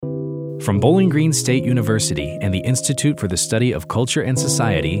From Bowling Green State University and the Institute for the Study of Culture and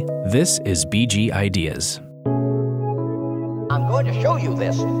Society, this is BG Ideas. I'm going to show you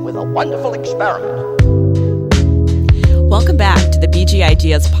this with a wonderful experiment. Welcome back to the BG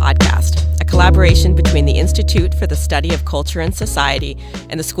Ideas podcast, a collaboration between the Institute for the Study of Culture and Society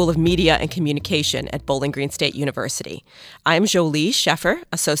and the School of Media and Communication at Bowling Green State University. I'm Jolie Sheffer,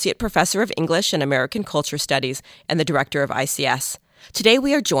 Associate Professor of English and American Culture Studies and the Director of ICS. Today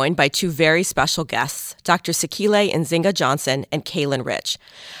we are joined by two very special guests, Dr. Sekile Nzinga-Johnson and Kaylin Rich.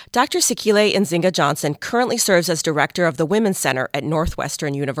 Dr. Sekile Nzinga-Johnson currently serves as Director of the Women's Center at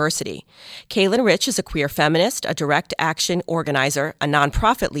Northwestern University. Kaylin Rich is a queer feminist, a direct action organizer, a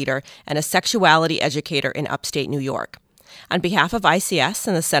nonprofit leader, and a sexuality educator in upstate New York. On behalf of ICS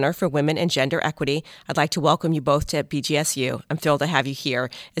and the Center for Women and Gender Equity, I'd like to welcome you both to BGSU. I'm thrilled to have you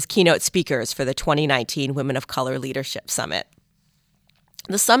here as keynote speakers for the 2019 Women of Color Leadership Summit.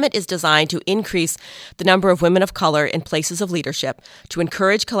 The summit is designed to increase the number of women of color in places of leadership, to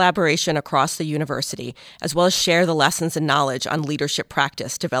encourage collaboration across the university, as well as share the lessons and knowledge on leadership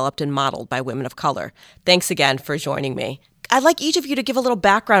practice developed and modeled by women of color. Thanks again for joining me. I'd like each of you to give a little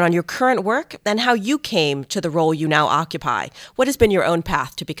background on your current work and how you came to the role you now occupy. What has been your own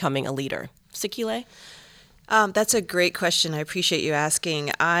path to becoming a leader? Sekile? That's a great question. I appreciate you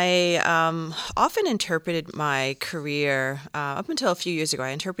asking. I often interpreted my career, up until a few years ago,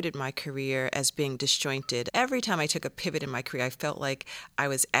 I interpreted my career as being disjointed. Every time I took a pivot in my career, I felt like I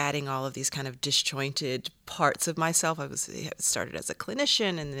was adding all of these kind of disjointed parts of myself. I started as a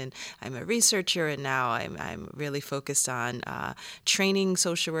clinician, and then I'm a researcher, and now I'm really focused on training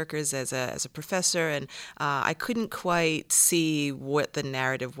social workers as a professor, and I couldn't quite see what the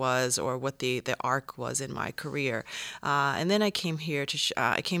narrative was or what the arc was in my career. And then I came here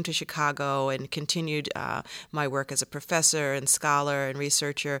I came to Chicago and continued my work as a professor and scholar and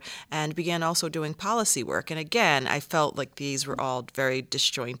researcher, and began also doing policy work. And again, I felt like these were all very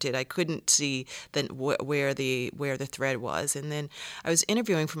disjointed. I couldn't see where the thread was. And then I was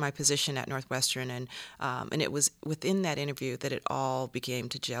interviewing for my position at Northwestern, and it was within that interview that it all began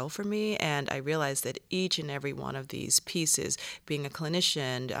to gel for me. And I realized that each and every one of these pieces, being a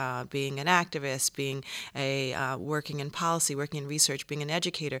clinician, being an activist, being working in policy, working in research, being an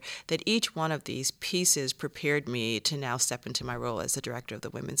educator, that each one of these pieces prepared me to now step into my role as the director of the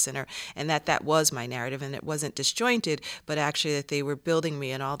Women's Center, and that was my narrative, and it wasn't disjointed, but actually that they were building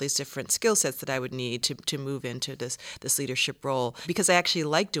me in all these different skill sets that I would need to move into this leadership role, because I actually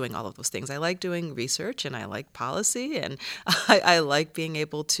like doing all of those things. I like doing research, and I like policy, and I like being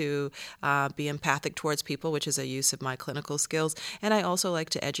able to be empathic towards people, which is a use of my clinical skills, and I also like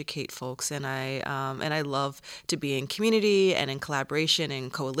to educate folks, and I love to be in community and in collaboration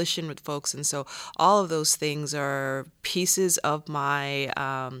and coalition with folks. And so all of those things are pieces of my,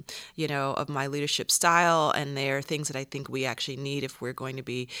 of my leadership style. And they're things that I think we actually need if we're going to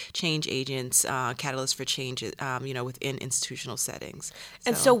be change agents, catalysts for change, within institutional settings.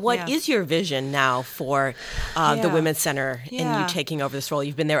 And so what is your vision now for the Women's Center and you taking over this role?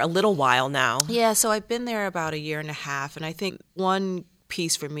 You've been there a little while now. Yeah, so I've been there about a year and a half. And I think one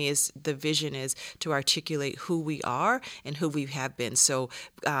piece for me is the vision is to articulate who we are and who we have been. So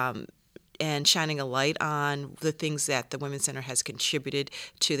and shining a light on the things that the Women's Center has contributed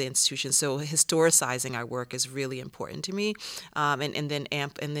to the institution. So historicizing our work is really important to me, and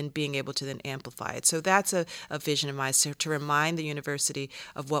then being able to then amplify it. So that's a vision of mine, to remind the university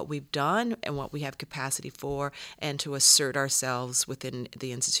of what we've done and what we have capacity for, and to assert ourselves within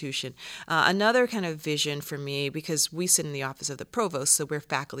the institution. Another kind of vision for me, because we sit in the office of the provost, so we're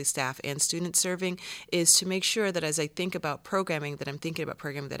faculty, staff, and student serving, is to make sure that as I think about programming, that I'm thinking about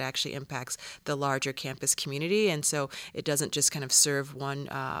programming that actually impacts the larger campus community, and so it doesn't just kind of serve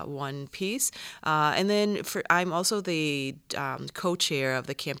one piece. And then I'm also the co-chair of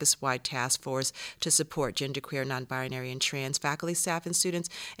the campus-wide task force to support genderqueer, non-binary, and trans faculty, staff, and students.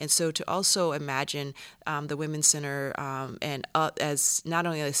 And so to also imagine the Women's Center as not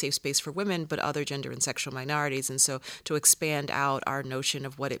only a safe space for women, but other gender and sexual minorities. And so to expand out our notion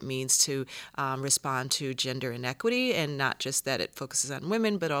of what it means to respond to gender inequity, and not just that it focuses on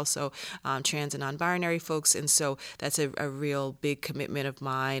women, but also trans and non-binary folks. And so that's a real big commitment of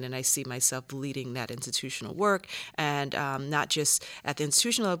mine, and I see myself leading that institutional work, and not just at the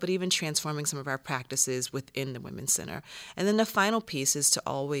institutional level, but even transforming some of our practices within the Women's Center. And then the final piece is to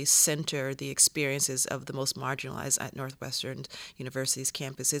always center the experiences of the most marginalized at Northwestern University's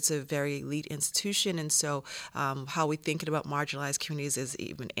campus. It's a very elite institution, and so how we think about marginalized communities is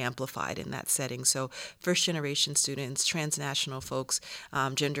even amplified in that setting. So first-generation students, transnational folks,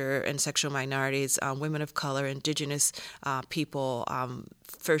 gender and sexual minorities, women of color, indigenous people,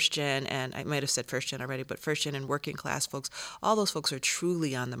 first gen, and I might have said first gen already, but first gen and working class folks, all those folks are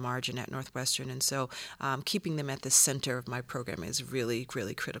truly on the margin at Northwestern. And so keeping them at the center of my program is really,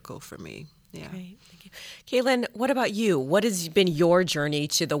 really critical for me. Yeah. Great. Thank you. Caitlin, what about you? What has been your journey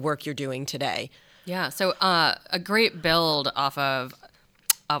to the work you're doing today? Yeah, so a great build off of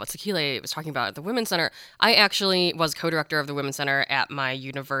what Sekile was talking about at the Women's Center. I actually was co-director of the Women's Center at my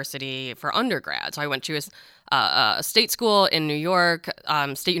university for undergrad. So I went to a state school in New York,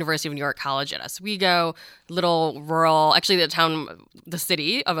 State University of New York College at Oswego, little rural, actually the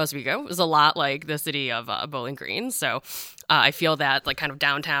city of Oswego is a lot like the city of Bowling Green. So I feel that like kind of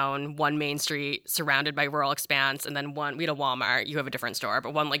downtown, one main street surrounded by rural expanse, and then we had a Walmart, you have a different store,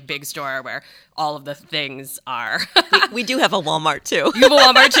 but one like big store where all of the things are. we do have a Walmart too. You have a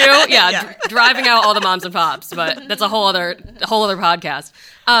Walmart too? Yeah. Driving out all the moms and pops, but that's a whole other podcast.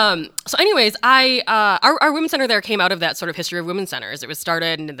 So anyways, our Women's Center there came out of that sort of history of women's centers. It was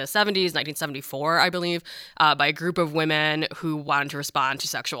started in the 70s, 1974, I believe, by a group of women who wanted to respond to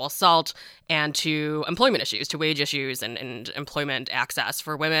sexual assault and to employment issues, to wage issues and employment access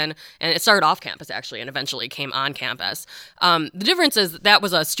for women. And it started off campus, actually, and eventually came on campus. The difference is that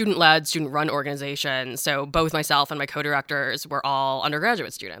was a student-led, student-run organization. So both myself and my co-directors were all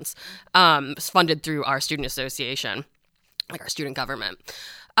undergraduate students, funded through our student association, like our student government.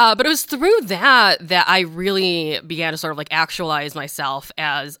 But it was through that I really began to sort of like actualize myself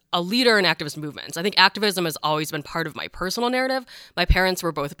as a leader in activist movements. I think activism has always been part of my personal narrative. My parents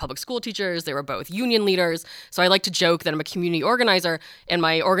were both public school teachers. They were both union leaders. So I like to joke that I'm a community organizer, and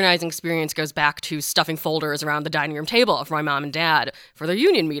my organizing experience goes back to stuffing folders around the dining room table for my mom and dad for their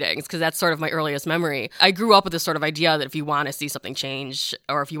union meetings, because that's sort of my earliest memory. I grew up with this sort of idea that if you want to see something change,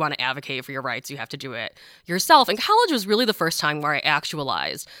 or if you want to advocate for your rights, you have to do it yourself. And college was really the first time where I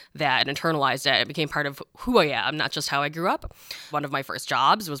actualized that and internalized it. It became part of who I am, not just how I grew up. One of my first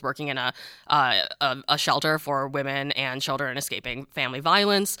jobs was working in a shelter for women and children escaping family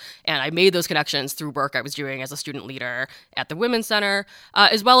violence, and I made those connections through work I was doing as a student leader at the Women's Center,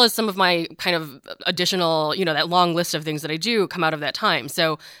 as well as some of my kind of additional, that long list of things that I do come out of that time.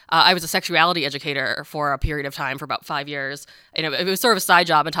 So I was a sexuality educator for a period of time for about 5 years, and it was sort of a side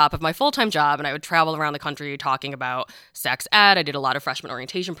job on top of my full-time job, and I would travel around the country talking about sex ed. I did a lot of freshman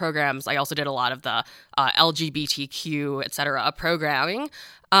orientation programs. I also did a lot of the LGBTQ, et cetera, programming.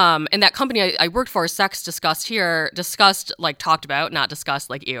 And that company I worked for, Sex Discussed Here, talked about, not discussed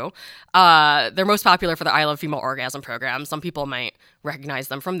like ew. They're most popular for the I Love Female Orgasm program. Some people might recognize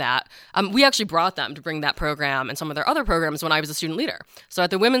them from that. We actually brought them to bring that program and some of their other programs when I was a student leader. So at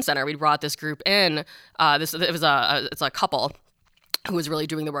the Women's Center, we brought this group in. It's a couple who was really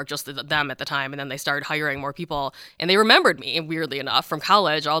doing the work, just them at the time, and then they started hiring more people, and they remembered me, weirdly enough, from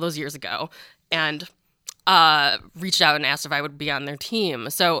college all those years ago, and reached out and asked if I would be on their team.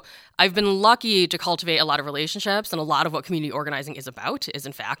 So I've been lucky to cultivate a lot of relationships, and a lot of what community organizing is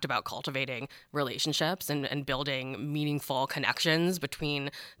in fact about cultivating relationships and building meaningful connections between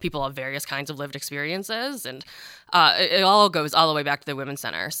people of various kinds of lived experiences, and it all goes all the way back to the Women's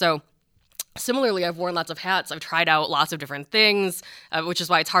Center. So similarly, I've worn lots of hats. I've tried out lots of different things, which is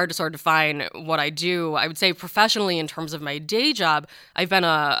why it's hard to sort of define what I do. I would say professionally, in terms of my day job, I've been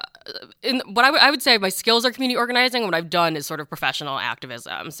I would say my skills are community organizing. What I've done is sort of professional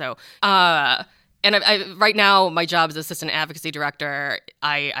activism. So, and right now, my job as assistant advocacy director,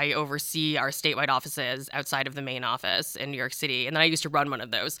 I oversee our statewide offices outside of the main office in New York City. And then I used to run one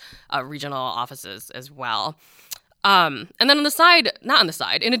of those regional offices as well. And then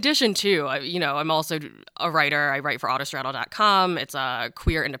in addition to, I'm also a writer. I write for Autostraddle.com. It's a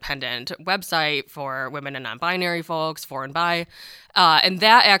queer independent website for women and non-binary folks, for and by. And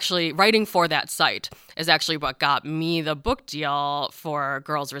that actually, writing for that site is actually what got me the book deal for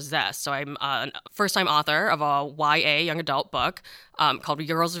Girls Resist. So I'm a first-time author of a YA young adult book called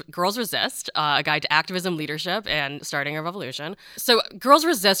Girls Resist, a guide to activism, leadership, and starting a revolution. So Girls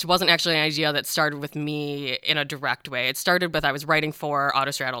Resist wasn't actually an idea that started with me in a direct way. It started with I was writing for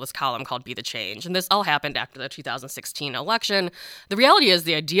Autostraddle this column called Be the Change. And this all happened after the 2016 election. The reality is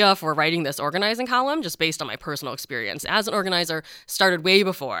the idea for writing this organizing column, just based on my personal experience as an organizer, started way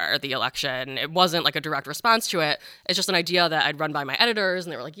before the election. It wasn't like a direct response to it. It's just an idea that I'd run by my editors,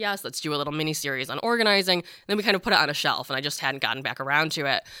 and they were like, yes, let's do a little mini-series on organizing. And then we kind of put it on a shelf, and I just hadn't gotten back around to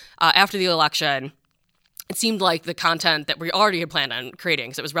it. After the election, it seemed like the content that we already had planned on creating,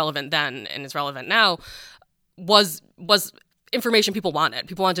 because it was relevant then and is relevant now, was information people wanted.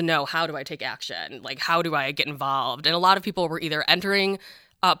 People wanted to know, how do I take action? Like, how do I get involved? And a lot of people were either entering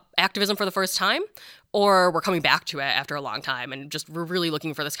activism for the first time, or we're coming back to it after a long time and just we're really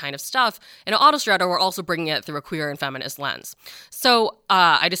looking for this kind of stuff. And at Autostrada, we're also bringing it through a queer and feminist lens. So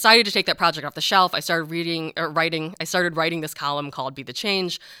I decided to take that project off the shelf. I started writing this column called Be the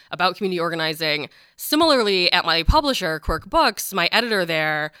Change about community organizing. Similarly, at my publisher, Quirk Books, my editor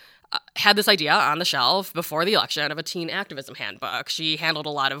there had this idea on the shelf before the election of a teen activism handbook. She handled a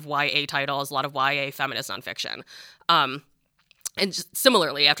lot of YA titles, a lot of YA feminist nonfiction. And just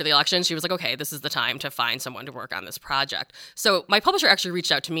similarly, after the election, she was like, okay, this is the time to find someone to work on this project. So my publisher actually reached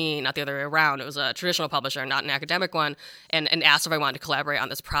out to me, not the other way around. It was a traditional publisher, not an academic one, and asked if I wanted to collaborate on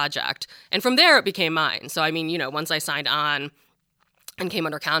this project. And from there, it became mine. So, I mean, once I signed on and came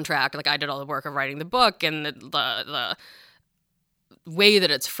under contract, like I did all the work of writing the book, and the way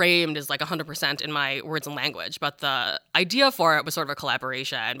that it's framed is like 100% in my words and language. But the idea for it was sort of a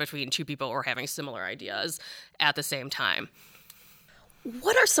collaboration between two people who were having similar ideas at the same time.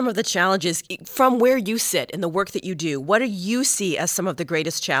 What are some of the challenges from where you sit in the work that you do? What do you see as some of the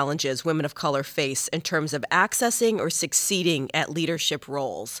greatest challenges women of color face in terms of accessing or succeeding at leadership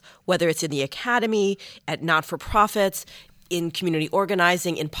roles, whether it's in the academy, at not-for-profits, in community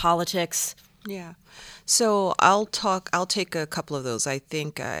organizing, in politics? Yeah. So I'll take a couple of those. I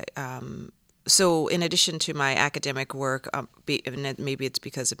think so in addition to my academic work, and maybe it's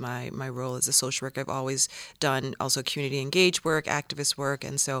because of my role as a social worker, I've always done also community engaged work, activist work.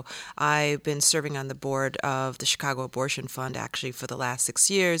 And so I've been serving on the board of the Chicago Abortion Fund actually for the last 6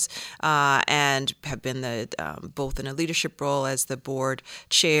 years, and have been both in a leadership role as the board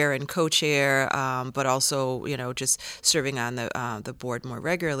chair and co-chair, but also, just serving on the board more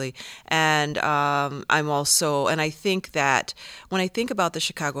regularly. And I think that when I think about the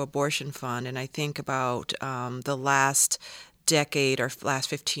Chicago Abortion Fund, and I think about the last decade or last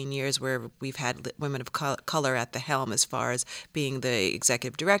 15 years where we've had women of color at the helm as far as being the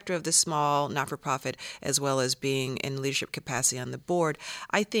executive director of the small not-for-profit as well as being in leadership capacity on the board,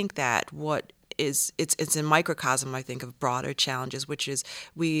 I think that it's a microcosm, I think, of broader challenges, which is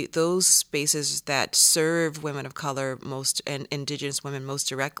those spaces that serve women of color most and Indigenous women most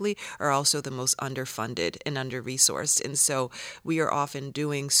directly are also the most underfunded and under-resourced. And so we are often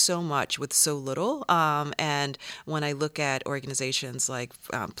doing so much with so little. And when I look at organizations like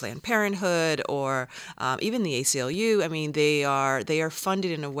Planned Parenthood or even the ACLU, I mean, they are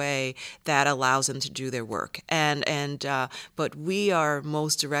funded in a way that allows them to do their work. But we are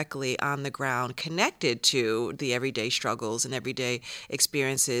most directly on the ground connected to the everyday struggles and everyday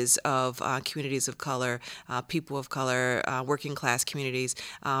experiences of communities of color, people of color, working class communities,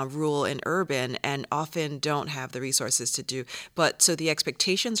 rural and urban, and often don't have the resources to do. But so the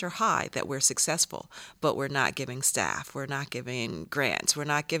expectations are high that we're successful, but we're not giving staff, we're not giving grants, we're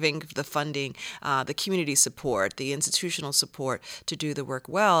not giving the funding, the community support, the institutional support to do the work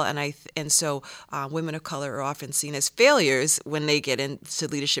well. And so women of color are often seen as failures when they get into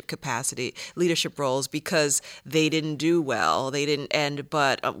leadership roles because they didn't do well. They didn't.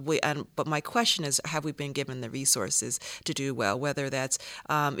 But my question is, have we been given the resources to do well? Whether that's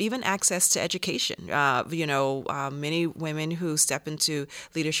even access to education. Many women who step into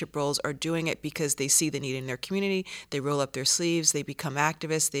leadership roles are doing it because they see the need in their community. They roll up their sleeves. They become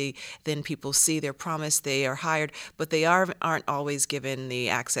activists. Then people see their promise. They are hired, but they aren't always given the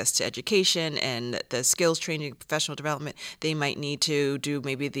access to education and the skills training, professional development they might need to do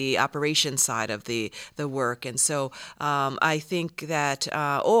maybe the operations side of the work. And so I think that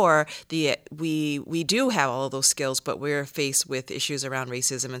we do have all of those skills, but we're faced with issues around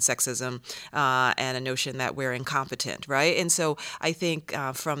racism and sexism and a notion that we're incompetent, right? And so I think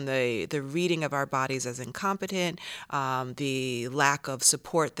from the reading of our bodies as incompetent, the lack of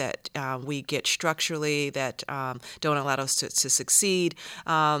support that we get structurally that don't allow us to succeed,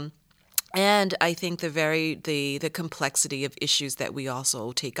 and I think the complexity of issues that we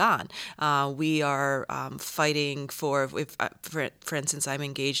also take on. We are fighting for instance, I'm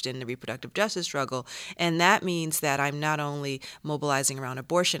engaged in the reproductive justice struggle, and that means that I'm not only mobilizing around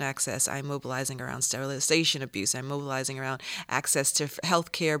abortion access, I'm mobilizing around sterilization abuse, I'm mobilizing around access to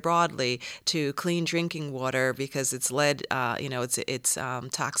health care broadly, to clean drinking water because it's lead, it's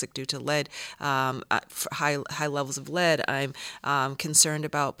toxic due to lead, high levels of lead. I'm concerned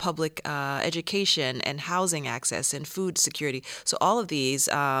about public education and housing access and food security. So all of these,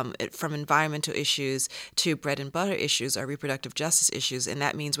 from environmental issues to bread and butter issues, are reproductive justice issues, and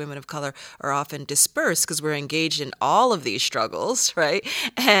that means women of color are often dispersed because we're engaged in all of these struggles, right?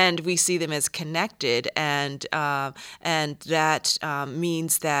 And we see them as connected, and that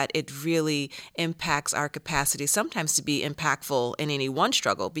means that it really impacts our capacity sometimes to be impactful in any one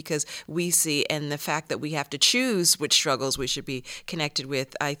struggle, because we see, and the fact that we have to choose which struggles we should be connected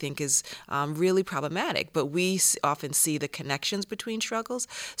with, I think is really problematic. But we often see the connections between struggles.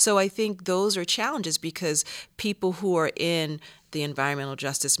 So I think those are challenges, because people who are in the environmental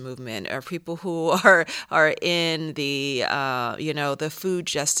justice movement, or people who are in the the food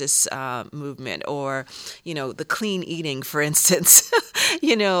justice movement, or the clean eating, for instance.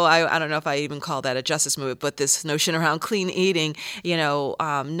 I don't know if I even call that a justice movement, but this notion around clean eating,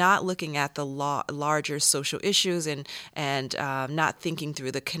 not looking at the larger social issues and not thinking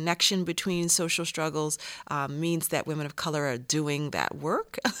through the connection between social struggles means that women of color are doing that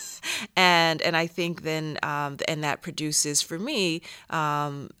work, and I think then and that produces for me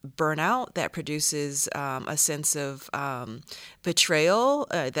burnout, that produces a sense of betrayal,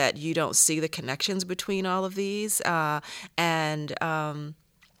 that you don't see the connections between all of these,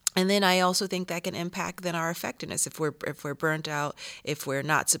 and then I also think that can impact then our effectiveness if we're burnt out, if we're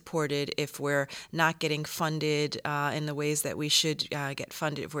not supported, if we're not getting funded in the ways that we should get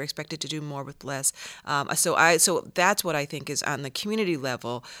funded, if we're expected to do more with less. So that's what I think is on the community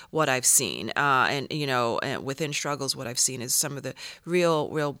level what I've seen, and within struggles what I've seen is some of the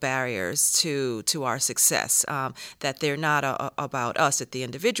real barriers to our success, that they're not about us at the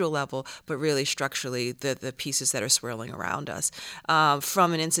individual level, but really structurally the pieces that are swirling around us.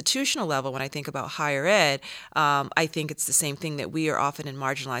 From an institutional level, when I think about higher ed, I think it's the same thing, that we are often in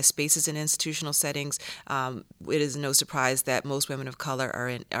marginalized spaces in institutional settings. It is no surprise that most women of color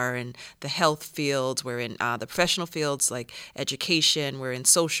are in the health fields. We're in the professional fields like education. We're in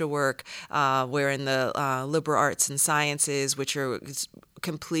social work. We're in the liberal arts and sciences, which are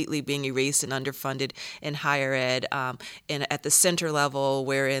completely being erased and underfunded in higher ed. And at the center level,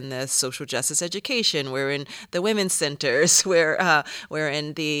 we're in the social justice education. We're in the women's centers. We're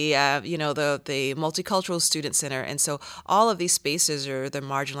in the the multicultural student center. And so all of these spaces are the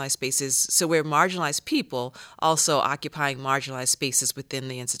marginalized spaces. So we're marginalized people also occupying marginalized spaces within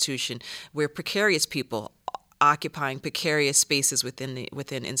the institution. We're precarious people occupying precarious spaces within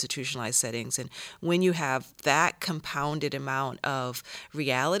institutionalized settings. And when you have that compounded amount of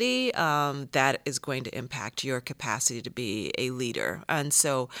reality, that is going to impact your capacity to be a leader. And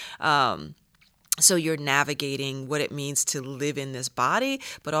so so you're navigating what it means to live in this body,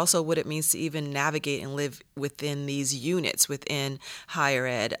 but also what it means to even navigate and live within these units within higher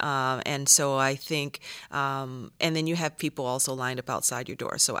ed. And so I think, and then you have people also lined up outside your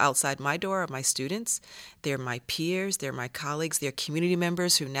door. So outside my door are my students. They're my peers. They're my colleagues. They're community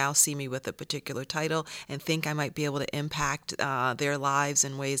members who now see me with a particular title and think I might be able to impact their lives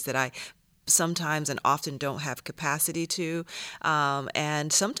in ways that I sometimes and often don't have capacity to.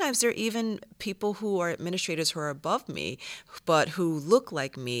 And sometimes there are even people who are administrators who are above me, but who look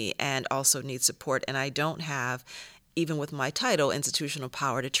like me and also need support. And I don't have, even with my title, institutional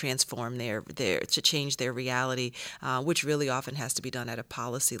power to transform to change their reality, which really often has to be done at a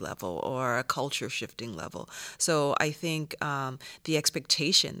policy level or a culture shifting level. So I think the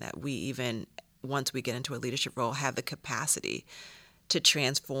expectation that we even, once we get into a leadership role, have the capacity to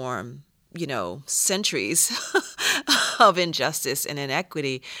transform centuries of injustice and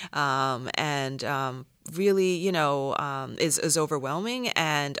inequity, and really, is overwhelming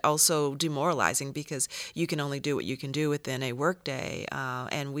and also demoralizing, because you can only do what you can do within a workday,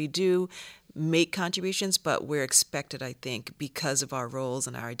 and we do make contributions, but we're expected, I think, because of our roles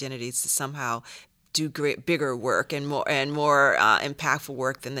and our identities, to somehow do bigger work and more impactful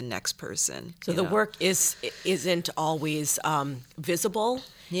work than the next person. So the work isn't always visible.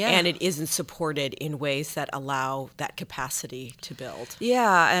 Yeah. And it isn't supported in ways that allow that capacity to build.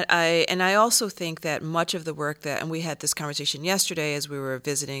 Yeah, and I also think that much of the work and we had this conversation yesterday as we were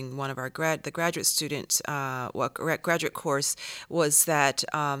visiting one of our graduate students, graduate course, was that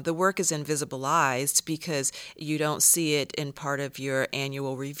the work is invisibilized because you don't see it in part of your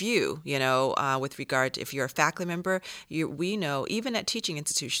annual review, with regard to if you're a faculty member, we know even at teaching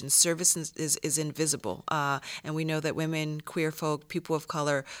institutions, service is invisible. And we know that women, queer folk, people of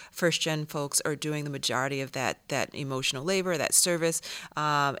color, first-gen folks are doing the majority of that emotional labor, that service.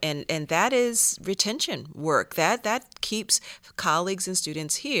 And that is retention work. That keeps colleagues and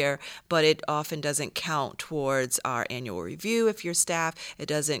students here, but it often doesn't count towards our annual review if you're staff. It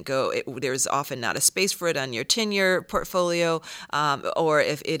doesn't go, there's often not a space for it on your tenure portfolio, or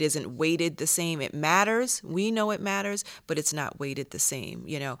if it isn't weighted the same. It matters. We know it matters, but it's not weighted the same.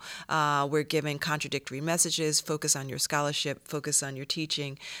 We're given contradictory messages: focus on your scholarship, focus on your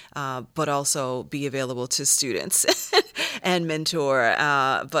teaching, but also be available to students and mentor.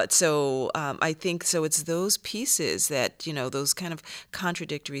 I think so. It's those pieces that those kind of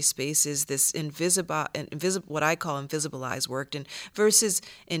contradictory spaces. This invisible, what I call invisibilized work, and versus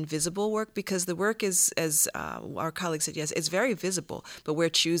invisible work, because the work is, as our colleague said, yes, it's very visible, but we're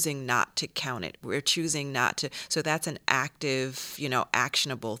choosing not to count it. We're choosing not to. So that's an active,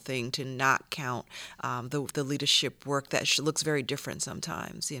 actionable thing to not count the leadership work that looks very different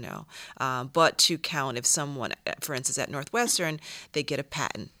sometimes, but to count if someone, for instance, at Northwestern, they get a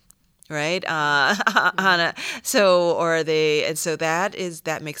patent. Right, so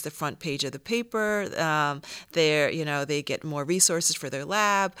that makes the front page of the paper. They get more resources for their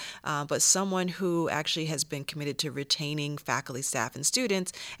lab, but someone who actually has been committed to retaining faculty, staff, and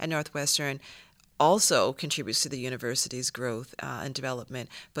students at Northwestern also contributes to the university's growth and development,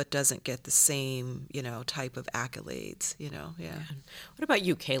 but doesn't get the same, type of accolades, yeah. What about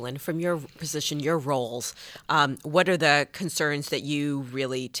you, Kaylin? From your position, your roles, what are the concerns that you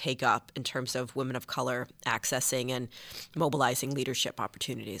really take up in terms of women of color accessing and mobilizing leadership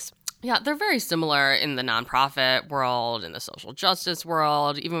opportunities? Yeah, they're very similar in the nonprofit world, in the social justice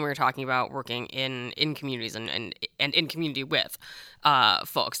world, even when we're talking about working in communities and in community with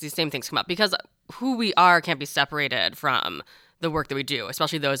folks. These same things come up because who we are can't be separated from the work that we do,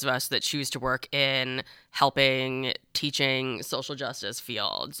 especially those of us that choose to work in helping, teaching, social justice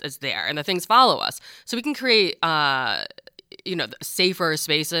fields. It's there, and the things follow us. So we can create safer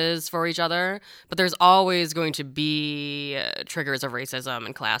spaces for each other, but there's always going to be triggers of racism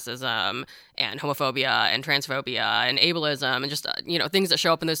and classism and homophobia and transphobia and ableism and just, things that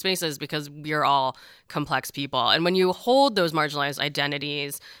show up in those spaces because we're all complex people. And when you hold those marginalized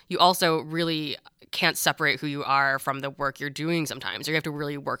identities, you also really can't separate who you are from the work you're doing sometimes, or you have to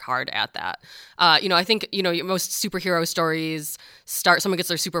really work hard at that. I think, most superhero stories someone gets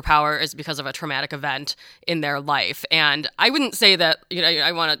their superpower is because of a traumatic event in their life. And I wouldn't say that,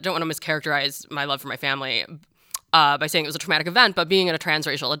 don't want to mischaracterize my love for my family by saying it was a traumatic event, but being a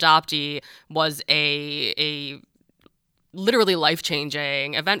transracial adoptee was a literally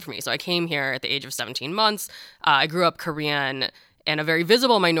life-changing event for me. So I came here at the age of 17 months. I grew up Korean and a very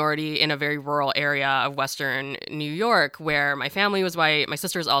visible minority in a very rural area of Western New York where my family was white. My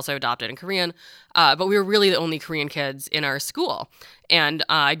sister is also adopted and Korean, but we were really the only Korean kids in our school. And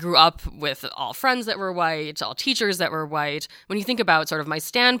I grew up with all friends that were white, all teachers that were white. When you think about sort of my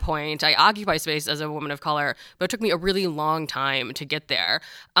standpoint, I occupy space as a woman of color, but it took me a really long time to get there.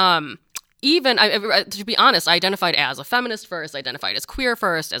 To be honest, I identified as a feminist first, I identified as queer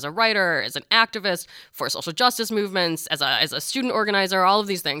first, as a writer, as an activist for social justice movements, as a student organizer, all of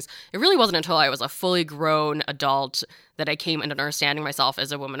these things. It really wasn't until I was a fully grown adult that I came into understanding myself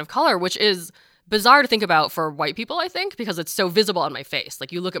as a woman of color, which is bizarre to think about for white people, I think, because it's so visible on my face.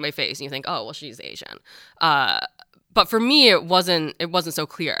 Like, you look at my face and you think, oh, well, she's Asian. But for me, it wasn't so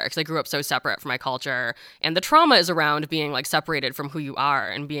clear because I grew up so separate from my culture. And the trauma is around being, separated from who you are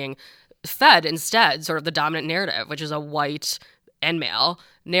and being fed instead sort of the dominant narrative, which is a white and male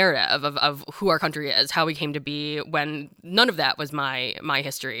narrative of who our country is, how we came to be, when none of that was my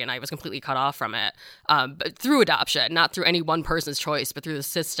history and I was completely cut off from it. But through adoption, not through any one person's choice, but through the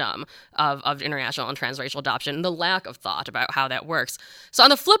system of international and transracial adoption and the lack of thought about how that works. So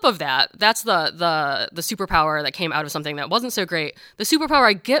on the flip of that, that's the superpower that came out of something that wasn't so great. The superpower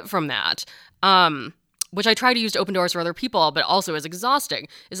I get from that, which I try to use to open doors for other people, but also is exhausting,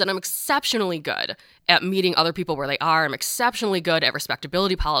 is that I'm exceptionally good at meeting other people where they are. I'm exceptionally good at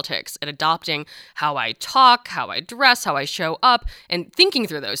respectability politics, at adopting how I talk, how I dress, how I show up, and thinking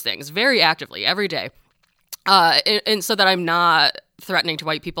through those things very actively every day. And so that I'm not threatening to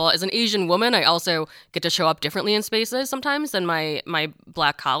white people. As an Asian woman, I also get to show up differently in spaces sometimes than my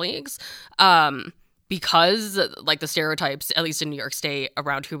Black colleagues. Because the stereotypes, at least in New York State,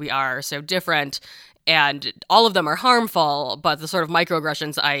 around who we are so different. And all of them are harmful, but the sort of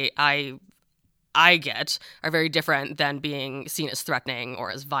microaggressions I get are very different than being seen as threatening or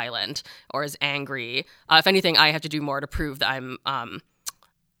as violent or as angry. If anything, I have to do more to prove that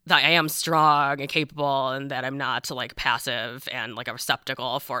that I am strong and capable, and that I'm not like passive and like a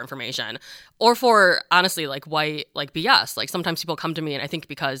receptacle for information, or for honestly like white like BS. Like sometimes people come to me, and I think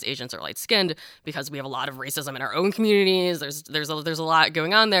because Asians are light skinned, because we have a lot of racism in our own communities, there's a lot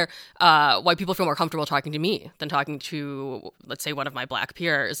going on there. White people feel more comfortable talking to me than talking to, let's say, one of my black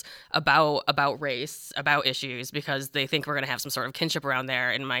peers about race, about issues, because they think we're going to have some sort of kinship around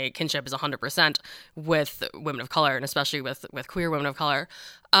there, and my kinship is 100% with women of color, and especially with queer women of color.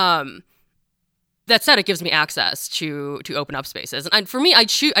 That said, it gives me access to open up spaces. And for me, I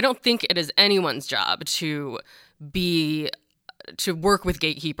don't think it is anyone's job to work with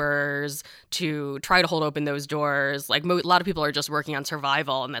gatekeepers, to try to hold open those doors. Like a lot of people are just working on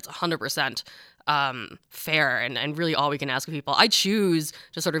survival, and that's 100% fair and really all we can ask of people. I choose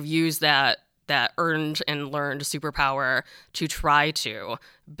to sort of use that earned and learned superpower to try to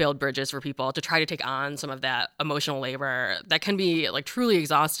build bridges for people, to try to take on some of that emotional labor that can be like truly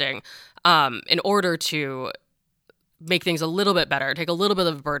exhausting, in order to make things a little bit better, take a little bit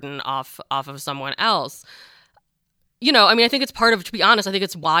of burden off of someone else. You know, I mean, I think it's to be honest, I think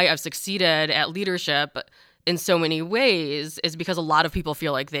it's why I've succeeded at leadership in so many ways, is because a lot of people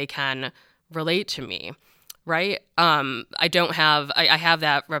feel like they can relate to me, right? I have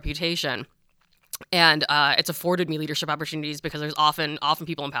that reputation. And it's afforded me leadership opportunities because there's often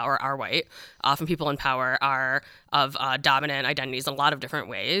people in power are white. Often people in power are of dominant identities in a lot of different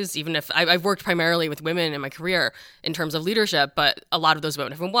ways. Even if I've worked primarily with women in my career in terms of leadership, but a lot of those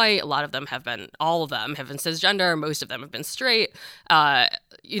women have been white. All of them have been cisgender. Most of them have been straight.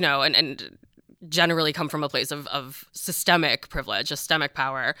 And generally come from a place of systemic privilege, systemic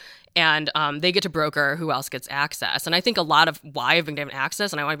power. And they get to broker who else gets access. And I think a lot of why I've been given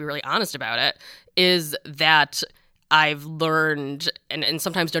access, and I want to be really honest about it, is that I've learned, and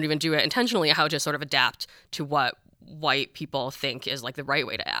sometimes don't even do it intentionally, how to sort of adapt to what white people think is like the right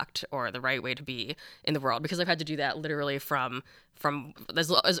way to act or the right way to be in the world. Because I've had to do that literally from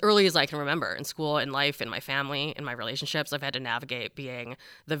as early as I can remember, in school, in life, in my family, in my relationships. I've had to navigate being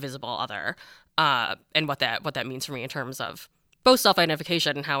the visible other, and what that means for me in terms of both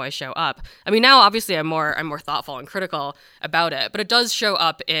self-identification and how I show up. I mean, now obviously I'm more thoughtful and critical about it, but it does show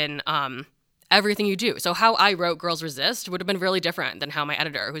up in everything you do. So how I wrote Girls Resist would have been really different than how my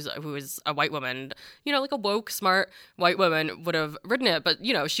editor, who is a white woman, you know, like a woke, smart white woman, would have written it. But,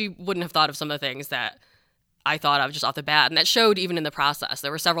 you know, she wouldn't have thought of some of the things that I thought of just off the bat. And that showed even in the process. There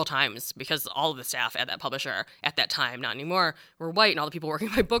were several times, because all of the staff at that publisher at that time, not anymore, were white, and all the people working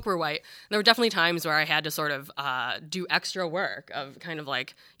on my book were white. And there were definitely times where I had to sort of do extra work of kind of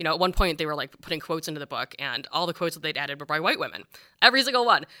like, you know, at one point they were like putting quotes into the book, and all the quotes that they'd added were by white women. Every single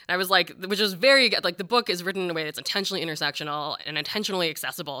one. And I was like, which was very, like, the book is written in a way that's intentionally intersectional and intentionally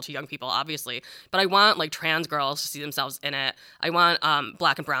accessible to young people, obviously. But I want, like, trans girls to see themselves in it. I want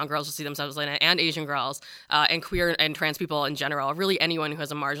black and brown girls to see themselves in it, and Asian girls. And queer and trans people in general, really anyone who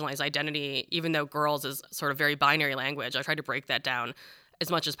has a marginalized identity, even though girls is sort of very binary language. I tried to break that down as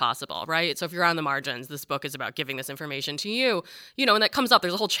much as possible, right? So if you're on the margins, this book is about giving this information to you, you know, and that comes up.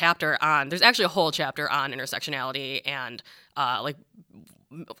 There's actually a whole chapter on intersectionality and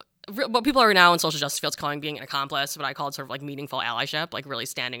what people are now in social justice fields calling being an accomplice, what I called sort of like meaningful allyship, like really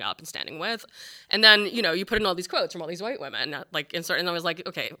standing up and standing with. And then, you know, you put in all these quotes from all these white women, and I was like,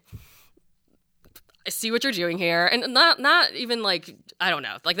 okay, I see what you're doing here. And not even like, I don't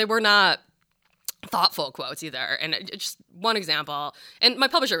know, like they were not thoughtful quotes either. And just one example, and my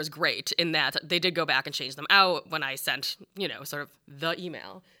publisher was great in that they did go back and change them out when I sent, you know, sort of the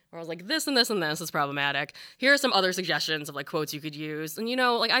email where I was like, this and this and this is problematic. Here are some other suggestions of like quotes you could use. And, you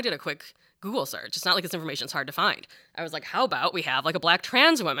know, like I did a quick Google search. It's not like this information is hard to find. I was like, how about we have like a black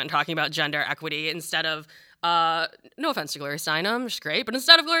trans woman talking about gender equity instead of, no offense to Gloria Steinem, she's great, but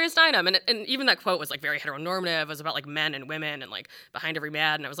instead of Gloria Steinem, and even that quote was like very heteronormative. It was about like men and women and like behind every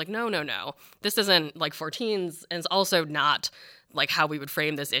man. And I was like, no, this isn't like for teens, and it's also not like how we would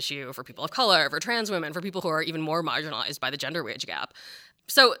frame this issue for people of color, for trans women, for people who are even more marginalized by the gender wage gap.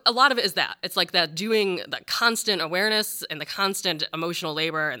 So a lot of it is that. It's like that doing the constant awareness and the constant emotional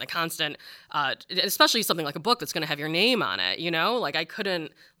labor and the constant, especially something like a book that's going to have your name on it, you know? Like I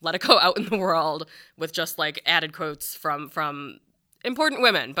couldn't let it go out in the world with just like added quotes from important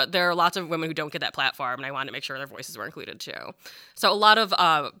women, but there are lots of women who don't get that platform, and I wanted to make sure their voices were included too. So a lot of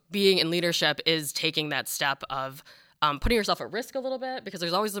being in leadership is taking that step of putting yourself at risk a little bit, because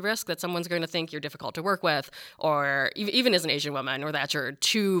there's always the risk that someone's going to think you're difficult to work with, or even as an Asian woman, or that you're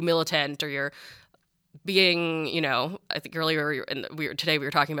too militant, or you're being, you know, I think earlier today we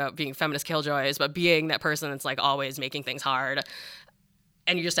were talking about being feminist killjoys, but being that person that's like always making things hard,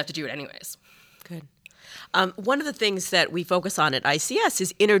 and you just have to do it anyways. Good. One of the things that we focus on at ICS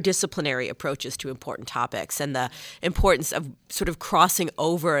is interdisciplinary approaches to important topics and the importance of sort of crossing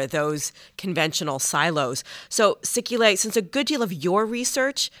over those conventional silos. So, Sikile, since a good deal of your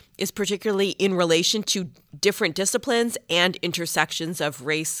research is particularly in relation to different disciplines and intersections of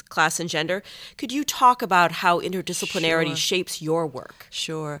race, class, and gender, could you talk about how interdisciplinarity shapes your work?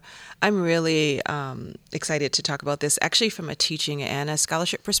 Sure. I'm really excited to talk about this, actually from a teaching and a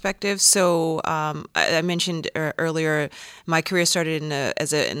scholarship perspective. So I mentioned earlier, my career started in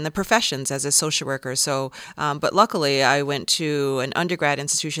the professions as a social worker. So, but luckily, I went to an undergrad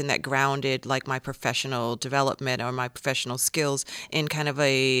institution that grounded like my professional development or my professional skills in kind of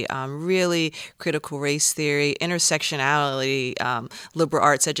a really critical race theory, intersectionality, liberal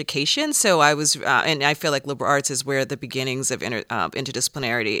arts education. So I was, and I feel like liberal arts is where the beginnings of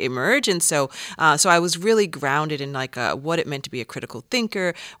interdisciplinarity emerge. And so I was really grounded in like what it meant to be a critical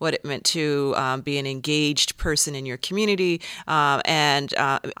thinker, what it meant to be an engaged person in your community, and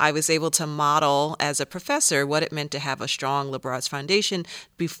I was able to model as a professor what it meant to have a strong liberal arts foundation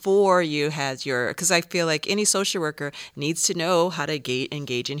before you had because I feel like any social worker needs to know how to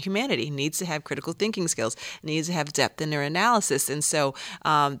engage in humanity, needs to have critical thinking skills, needs to have depth in their analysis. And so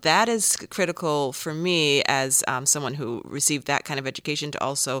that is critical for me as someone who received that kind of education to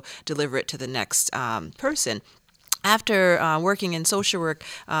also deliver it to the next person. After working in social work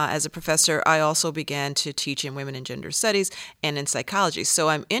as a professor, I also began to teach in women and gender studies and in psychology. So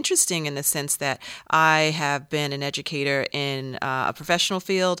I'm interesting in the sense that I have been an educator in a professional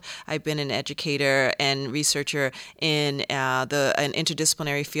field. I've been an educator and researcher in an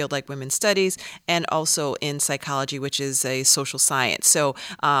interdisciplinary field like women's studies, and also in psychology, which is a social science. So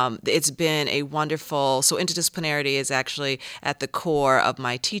it's been a wonderful. So interdisciplinarity is actually at the core of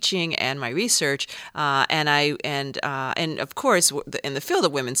my teaching and my research, and of course, in the field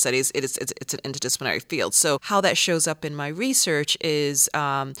of women's studies, it's an interdisciplinary field. So how that shows up in my research is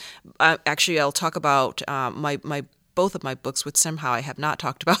actually I'll talk about both of my books, which somehow I have not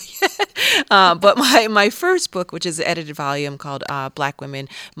talked about yet. But my first book, which is an edited volume called Black Women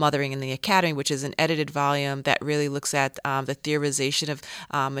Mothering in the Academy, which is an edited volume that really looks at the theorization of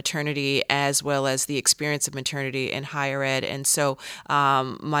maternity as well as the experience of maternity in higher ed. And so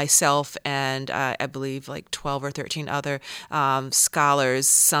myself and I believe like 12 or 13 other scholars,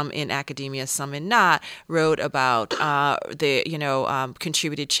 some in academia, some in not, wrote about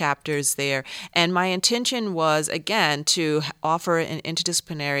contributed chapters there. And my intention was, again, to offer an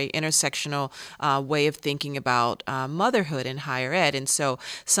interdisciplinary, intersectional way of thinking about motherhood in higher ed. And so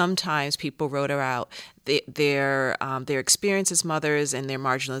sometimes people wrote about their experience as mothers and their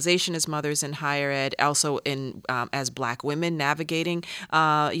marginalization as mothers in higher ed, also in as Black women navigating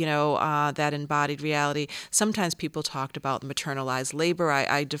that embodied reality. Sometimes people talked about maternalized labor.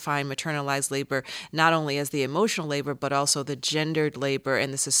 I define maternalized labor not only as the emotional labor, but also the gendered labor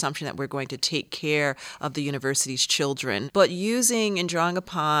and this assumption that we're going to take care of the university's children. But using and drawing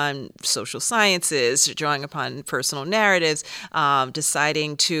upon social sciences, drawing upon personal narratives,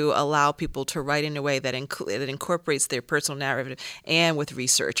 deciding to allow people to write in a way that incorporates their personal narrative and with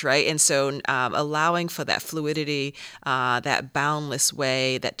research, right? And so allowing for that fluidity, that boundless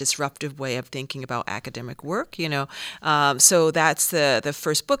way, that disruptive way of thinking about academic work, So that's the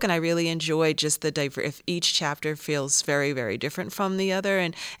first book, and I really enjoyed just if each chapter feels very, very different from the other,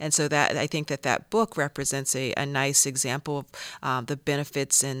 and so that I think that book represents a nice example of the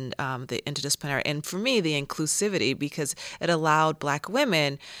benefits and the interdisciplinary, and for me, the inclusivity, because it allowed Black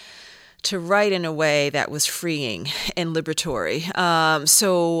women to write in a way that was freeing and liberatory.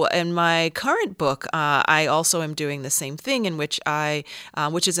 So in my current book, I also am doing the same thing, in which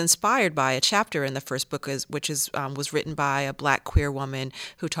which is inspired by a chapter in the first book, which was written by a Black queer woman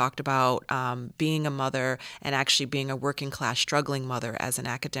who talked about being a mother and actually being a working class struggling mother as an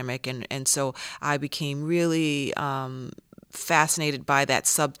academic, and so I became really fascinated by that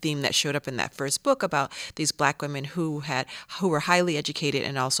sub-theme that showed up in that first book about these Black women who were highly educated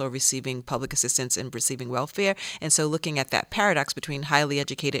and also receiving public assistance and receiving welfare. And so looking at that paradox between highly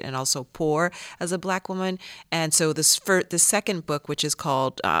educated and also poor as a Black woman. And so the second book, which is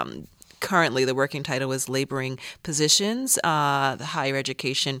called currently the working title is Laboring Positions, the Higher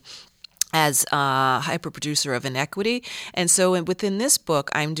Education as a hyperproducer of inequity. And so within this book,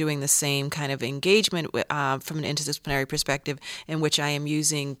 I'm doing the same kind of engagement from an interdisciplinary perspective, in which I am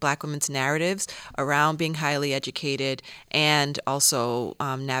using Black women's narratives around being highly educated and also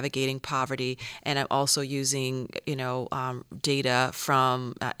navigating poverty. And I'm also using, data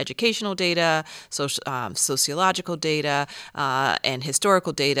from educational data, sociological data, and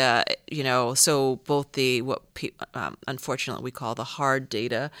historical data, so both what unfortunately we call the hard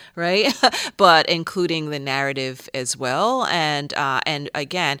data, right? but including the narrative as well, and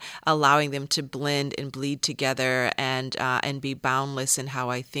again allowing them to blend and bleed together and be boundless in how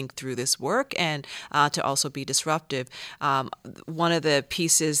I think through this work, and to also be disruptive. One of the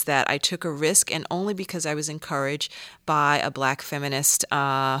pieces that I took a risk, and only because I was encouraged by a Black feminist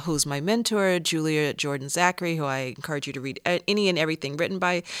who's my mentor, Julia Jordan Zachary, who I encourage you to read any and everything written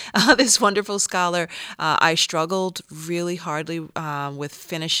by this wonderful scholar. I struggled really hardly with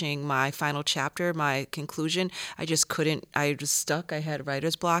finishing my final chapter, my conclusion. I just couldn't. I was stuck. I had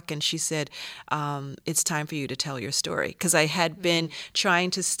writer's block, and she said, it's time for you to tell your story. Because I had been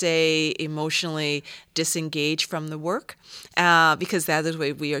trying to stay emotionally disengaged from the work, because that is the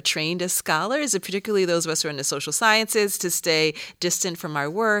way we are trained as scholars, and particularly those of us who are in the social sciences, to stay distant from our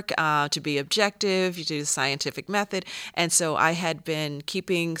work, to be objective, to do the scientific method. And so I had been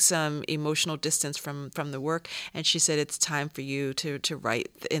keeping some emotional distance from the work, and she said, it's time for you to write.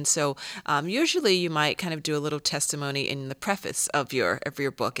 And so usually you might kind of do a little testimony in the preface of your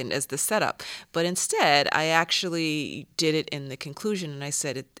book and as the setup. But instead, I actually did it in the conclusion, and I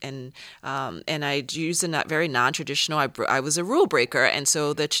said it, and I used a very non-traditional. I was a rule breaker, and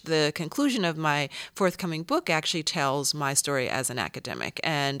so the conclusion of my forthcoming book actually tells my story as an academic,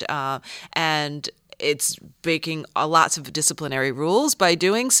 and it's breaking lots of disciplinary rules by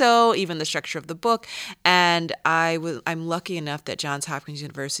doing so, even the structure of the book. And I'm lucky enough that Johns Hopkins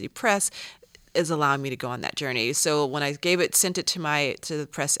University Press is allowing me to go on that journey. So when I sent it to the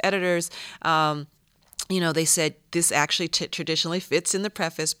press editors, they said, this actually traditionally fits in the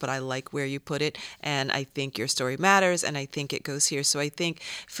preface, but I like where you put it, and I think your story matters, and I think it goes here. So I think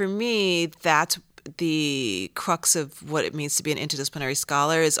for me, that's the crux of what it means to be an interdisciplinary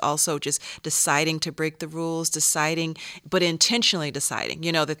scholar, is also just deciding to break the rules, but intentionally deciding,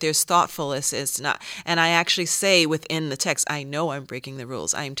 that there's thoughtfulness is not. And I actually say within the text, I know I'm breaking the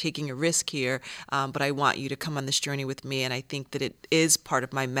rules. I'm taking a risk here, but I want you to come on this journey with me. And I think that it is part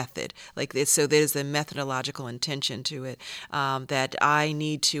of my method. So there's the methodological intention to it, that I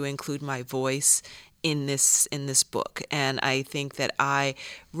need to include my voice in this book. And I think that I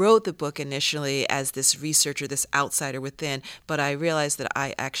wrote the book initially as this researcher, this outsider within, but I realized that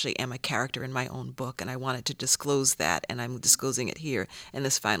I actually am a character in my own book, and I wanted to disclose that, and I'm disclosing it here in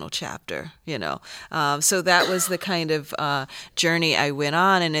this final chapter, So that was the kind of journey I went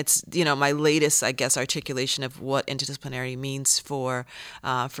on, and it's, my latest, I guess, articulation of what interdisciplinarity means for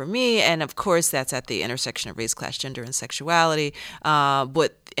me. And of course, that's at the intersection of race, class, gender, and sexuality.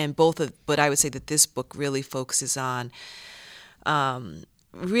 But I would say that this book really focuses on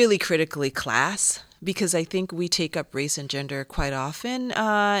really critically class, because I think we take up race and gender quite often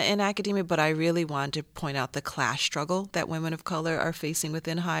in academia, but I really want to point out the class struggle that women of color are facing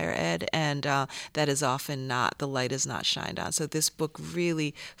within higher ed, and that is often the light is not shined on. So this book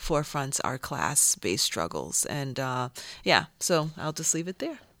really forefronts our class-based struggles, and so I'll just leave it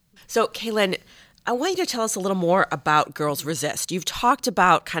there. So, Kaylin, I want you to tell us a little more about Girls Resist. You've talked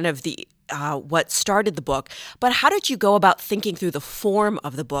about kind of the what started the book, but how did you go about thinking through the form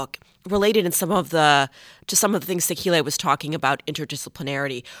of the book, related in some of the things Sakila was talking about,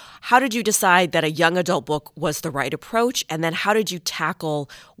 interdisciplinarity? How did you decide that a young adult book was the right approach, and then how did you tackle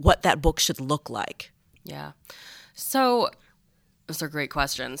what that book should look like? Yeah, so those are great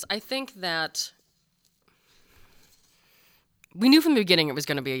questions. I think that we knew from the beginning it was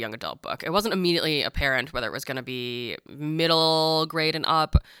going to be a young adult book. It wasn't immediately apparent whether it was going to be middle grade and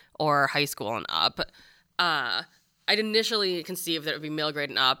up or high school and up. I'd initially conceived that it would be middle grade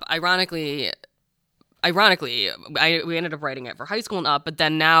and up. Ironically, we ended up writing it for high school and up, but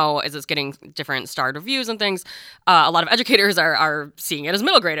then now, as it's getting different starred reviews and things, a lot of educators are seeing it as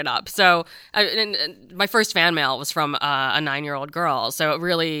middle grade and up. So and my first fan mail was from a 9-year-old girl, so it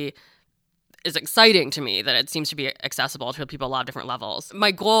really is exciting to me that it seems to be accessible to people at a lot of different levels. My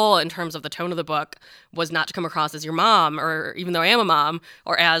goal in terms of the tone of the book was not to come across as your mom, or even though I am a mom,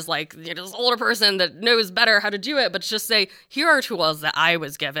 or as like this older person that knows better how to do it, but just say, here are tools that I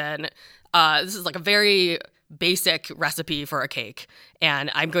was given. This is like a very basic recipe for a cake,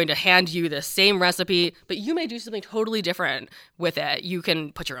 and I'm going to hand you the same recipe, but you may do something totally different with it. You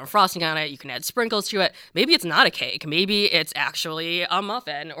can put your own frosting on it, you can add sprinkles to it. Maybe it's not a cake, maybe it's actually a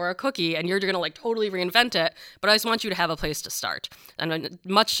muffin or a cookie, and you're going to like totally reinvent it, but I just want you to have a place to start. And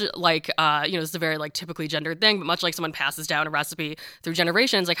much like, this is a very like typically gendered thing, but much like someone passes down a recipe through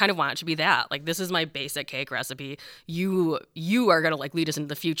generations, I kind of want it to be that. Like, this is my basic cake recipe. You are going to like lead us into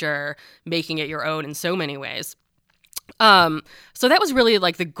the future, making it your own in so many ways. So that was really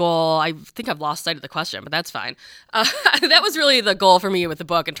like the goal. I think I've lost sight of the question, but that's fine. That was really the goal for me with the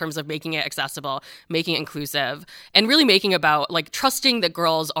book in terms of making it accessible, making it inclusive, and really making about like trusting that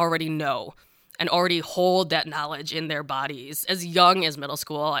girls already know and already hold that knowledge in their bodies as young as middle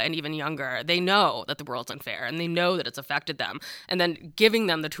school and even younger. They know that the world's unfair and they know that it's affected them. And then giving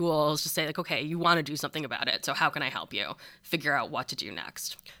them the tools to say like, okay, you want to do something about it. So how can I help you figure out what to do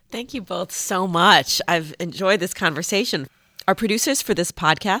next? Thank you both so much. I've enjoyed this conversation. Our producers for this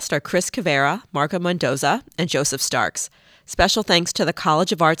podcast are Chris Cavera, Marco Mendoza, and Joseph Starks. Special thanks to the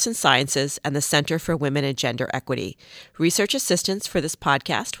College of Arts and Sciences and the Center for Women and Gender Equity. Research assistance for this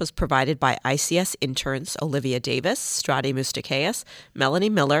podcast was provided by ICS interns Olivia Davis, Strade Mustakeas, Melanie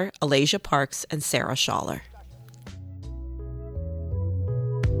Miller, Alasia Parks, and Sarah Schaller.